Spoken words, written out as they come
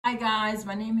Hi guys,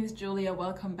 my name is Julia.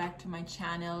 Welcome back to my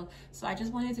channel. So I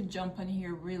just wanted to jump on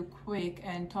here real quick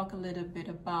and talk a little bit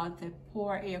about the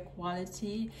poor air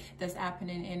quality that's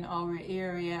happening in our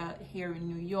area here in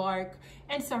New York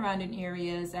and surrounding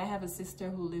areas. I have a sister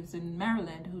who lives in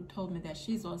Maryland who told me that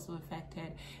she's also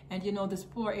affected. And you know, this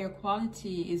poor air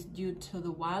quality is due to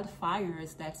the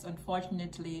wildfires that's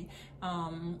unfortunately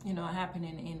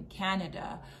happening in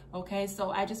Canada. Okay,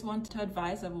 so I just want to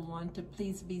advise everyone to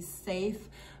please be safe.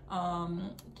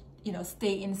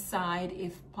 Stay inside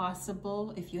if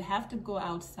possible. If you have to go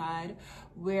outside,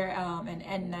 wear an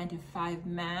N95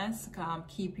 mask.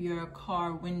 Keep your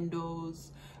car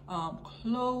windows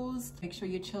closed. Make sure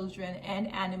your children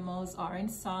and animals are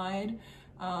inside.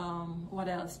 What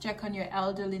else? Check on your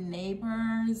elderly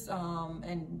neighbors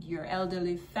and your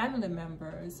elderly family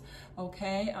members,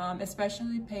 okay?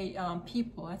 Especially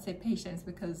people, I say patients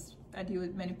because I deal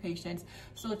with many patients.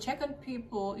 So check on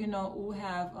people, who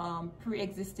have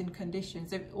pre-existing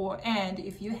conditions, if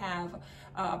you have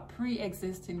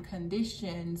pre-existing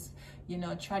conditions,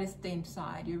 try to stay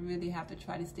inside. You really have to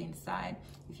try to stay inside.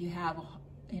 If you have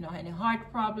any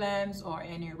heart problems or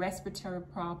any respiratory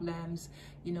problems,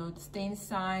 stay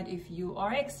inside. If you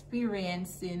are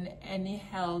experiencing any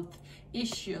health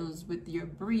issues with your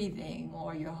breathing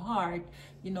or your heart,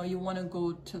 you want to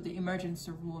go to the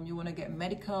emergency room. You want to get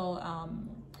medical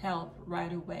help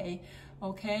right away.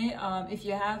 Okay, if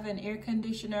you have an air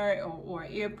conditioner or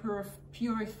air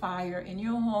purifier in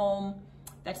your home,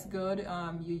 that's good.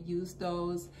 You use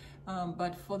those.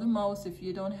 But for the most, if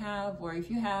you don't have, or if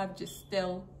you have, just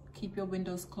still keep your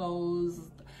windows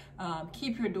closed,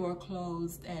 keep your door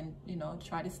closed, and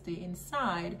try to stay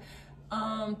inside.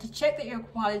 To check the air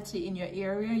quality in your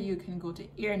area, you can go to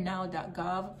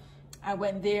airnow.gov. I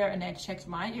went there and I checked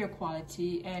my air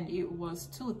quality, and it was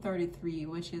 233,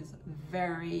 which is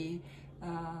very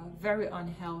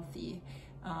unhealthy.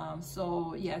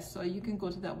 So you can go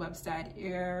to that website,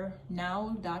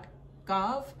 airnow.gov,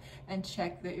 and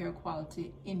check the air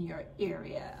quality in your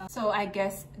area. So I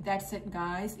guess that's it,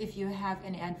 guys. If you have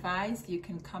any advice, you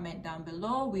can comment down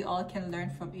below. We all can learn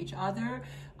from each other.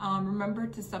 Remember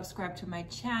to subscribe to my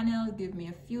channel, give me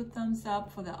a few thumbs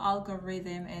up for the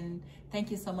algorithm, and thank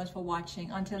you so much for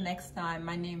watching. Until next time,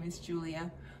 my name is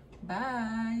Julia.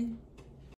 Bye.